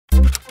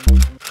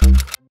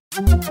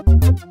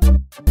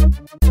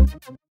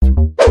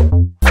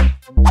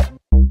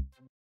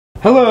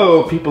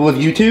Hello people of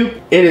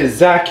YouTube, it is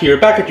Zach here,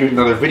 back at you with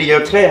another video.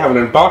 Today I have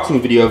an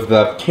unboxing video of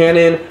the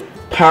Canon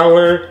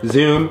Power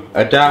Zoom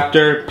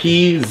Adapter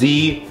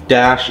PZ-E1.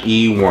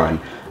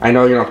 I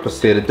know you're not supposed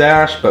to say the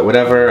dash, but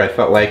whatever, I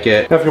felt like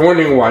it. Now if you're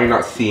wondering why you're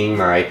not seeing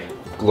my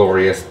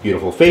glorious,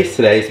 beautiful face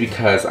today, it's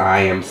because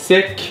I am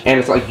sick, and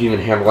it's not like you can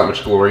even handle that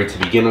much glory to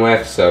begin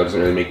with, so it doesn't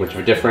really make much of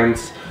a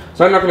difference.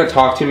 So I'm not going to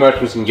talk too much,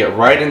 I'm just going to get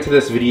right into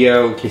this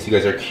video in case you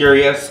guys are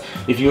curious.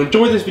 If you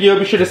enjoyed this video,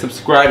 be sure to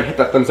subscribe and hit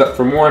that thumbs up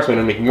for more so I'm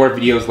going to make more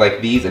videos like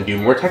these and do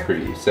more tech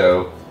reviews.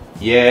 So,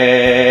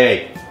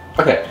 yay!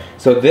 Okay,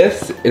 so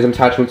this is an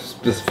attachment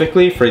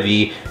specifically for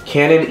the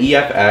Canon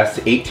EFS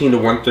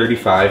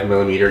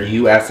 18-135mm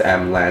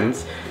USM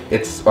lens.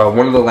 It's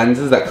one of the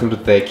lenses that comes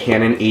with the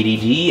Canon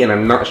 80D, and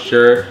I'm not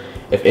sure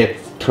if it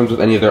comes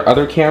with any of their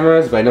other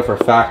cameras, but I know for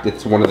a fact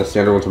it's one of the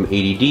standard ones from the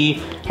 80D.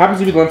 It happens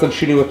to be the lens I'm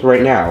shooting with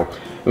right now.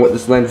 And what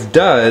this lens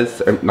does,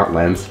 or not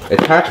lens,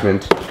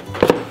 attachment,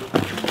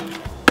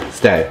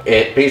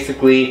 it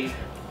basically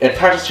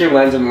attaches to your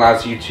lens and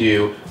allows you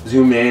to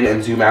zoom in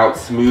and zoom out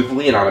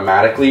smoothly and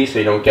automatically, so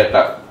you don't get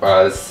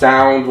that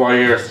sound while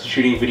you're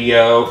shooting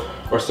video,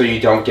 or so you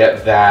don't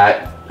get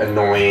that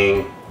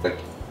annoying, like,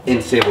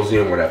 unstable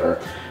zoom, whatever.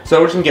 So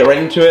we're just gonna get right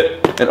into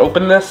it and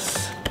open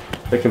this.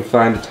 If I can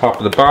find the top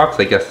of the box,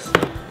 I guess.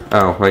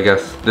 Oh, I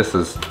guess this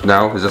is,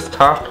 no, is this the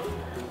top?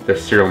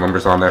 There's serial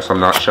numbers on there, so I'm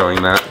not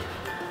showing that.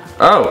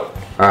 Oh,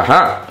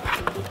 aha,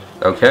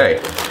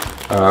 okay.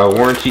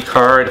 Warranty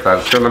card, if I have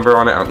a serial number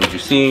on it, I don't need you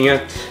seeing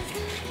it.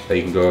 So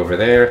you can go over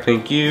there,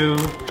 thank you.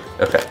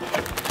 Okay.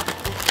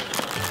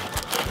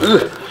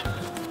 Ugh.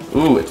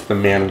 Ooh, it's the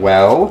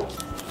Manuel.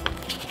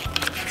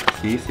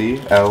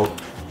 See, L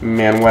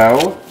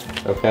Manuel.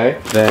 Okay,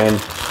 then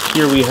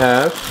here we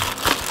have,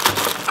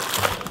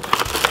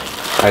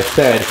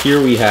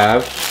 here we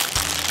have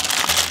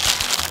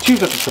 2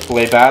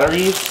 AAA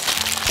batteries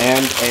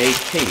and a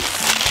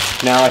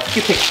case. Now, I think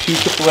it takes 2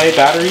 AAA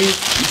batteries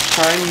each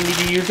time you need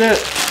to use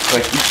it,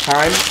 like each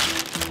time.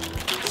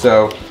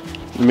 So,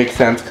 it makes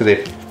sense because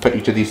they put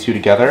each of these 2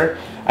 together.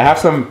 I have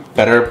some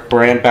better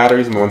brand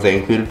batteries than the ones they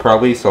included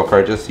probably, so I'll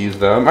probably just use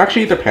them.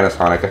 Actually, they're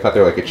Panasonic. I thought they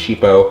were like a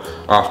cheapo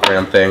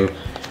off-brand thing.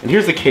 And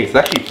here's the case. It's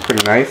actually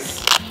pretty nice.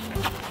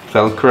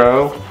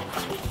 Velcro.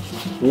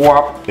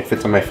 Whop. It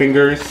fits on my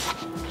fingers.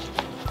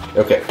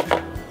 Okay.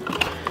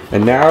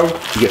 And now,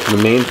 we get to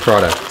the main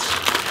product.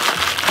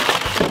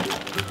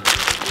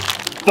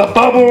 The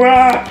bubble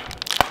wrap!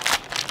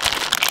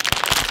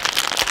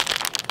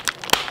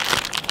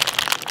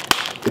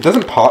 It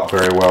doesn't pop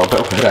very well,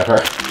 but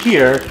whatever.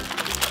 Here,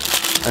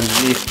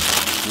 underneath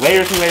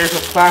layers and layers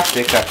of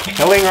plastic that's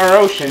killing our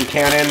ocean,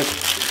 Canon,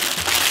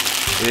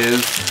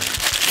 is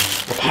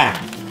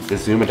the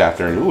Zoom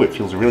adapter. And ooh, it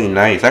feels really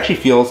nice. It actually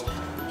feels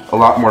a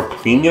lot more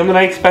premium than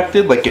I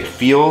expected. Like, it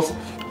feels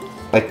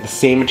like the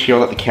same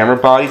material that the camera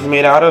body is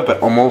made out of,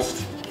 but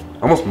almost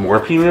more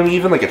premium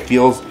even. Like, it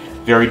feels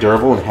very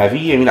durable and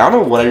heavy. I mean, I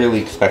don't know what I really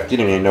expected.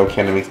 I mean, I know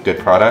Canon makes good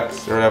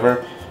products or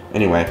whatever.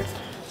 Anyway,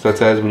 so it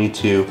says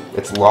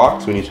it's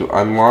locked, so we need to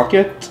unlock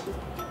it,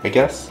 I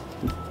guess.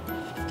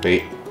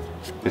 Wait,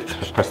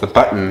 just press the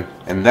button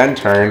and then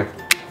turn.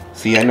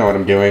 See, I know what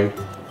I'm doing.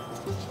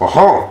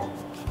 Oh,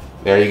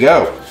 there you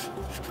go.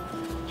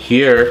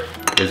 Here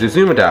is a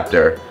zoom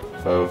adapter.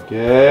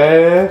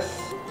 Focus.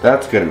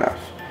 That's good enough.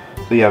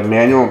 So you have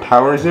manual and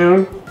power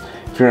zoom.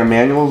 If you're in a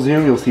manual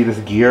zoom, you'll see this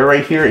gear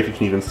right here, if you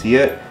can even see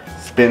it.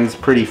 Spins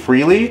pretty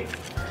freely.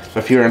 So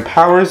if you're in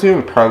power zoom,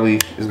 it probably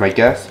is my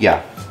guess.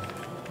 Yeah.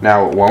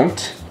 Now it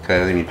won't,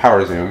 because I mean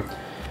power zoom.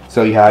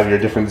 So you have your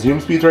different zoom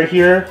speeds right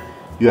here.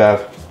 You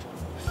have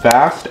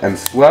fast and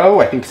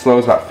slow. I think slow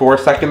is about 4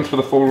 seconds for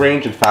the full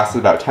range, and fast is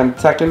about 10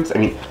 seconds. I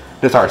mean,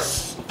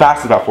 fast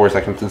is about 4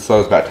 seconds, and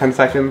slow is about 10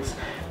 seconds.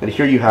 And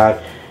here you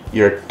have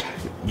your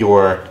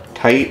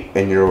tight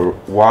and your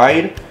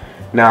wide.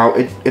 Now,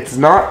 it's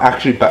not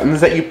actually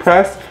buttons that you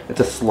press, it's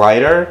a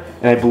slider,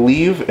 and I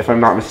believe, if I'm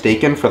not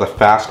mistaken, for the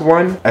fast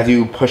one, as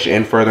you push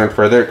in further and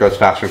further, it goes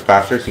faster and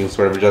faster, so you can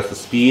sort of adjust the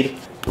speed.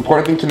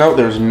 Important thing to note,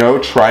 there's no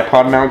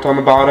tripod mount on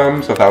the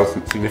bottom, so if that was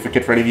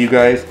significant for any of you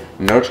guys,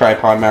 no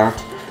tripod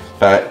mount,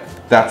 but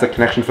that's a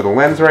connection for the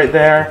lens right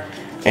there.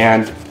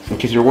 And in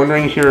case you're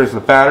wondering, here is the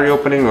battery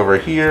opening over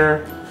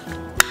here.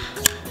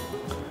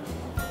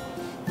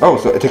 Oh,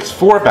 so it takes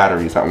 4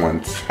 batteries at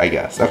once, I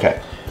guess.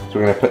 Okay. So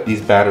we're going to put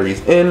these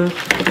batteries in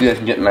so you guys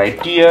can get an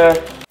idea.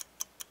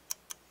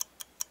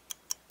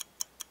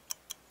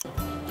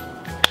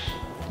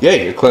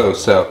 Yay, you're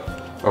closed, so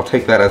I'll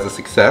take that as a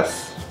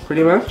success,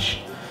 pretty much.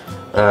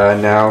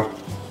 Now,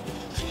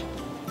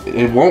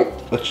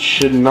 it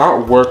should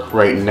not work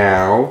right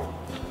now.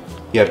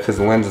 Yeah, because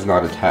the lens is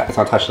not attached, it's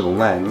not attached to the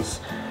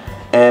lens.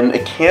 And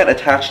it can't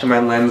attach to my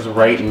lens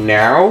right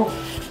now,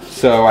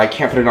 so I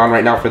can't put it on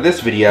right now for this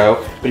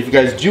video. But if you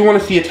guys do want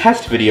to see a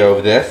test video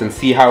of this and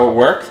see how it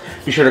works,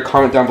 be sure to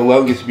comment down below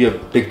and give me a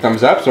big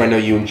thumbs up so I know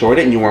you enjoyed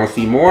it and you want to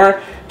see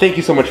more. Thank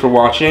you so much for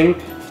watching.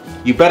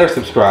 You better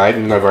subscribe,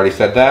 even though I've already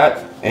said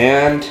that.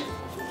 And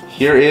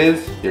here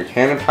is your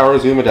Canon power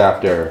zoom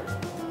adapter.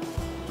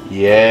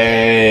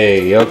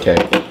 Yay, okay.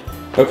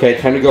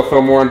 Okay, time to go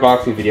film more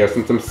unboxing videos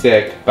since I'm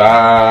sick.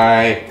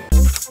 Bye.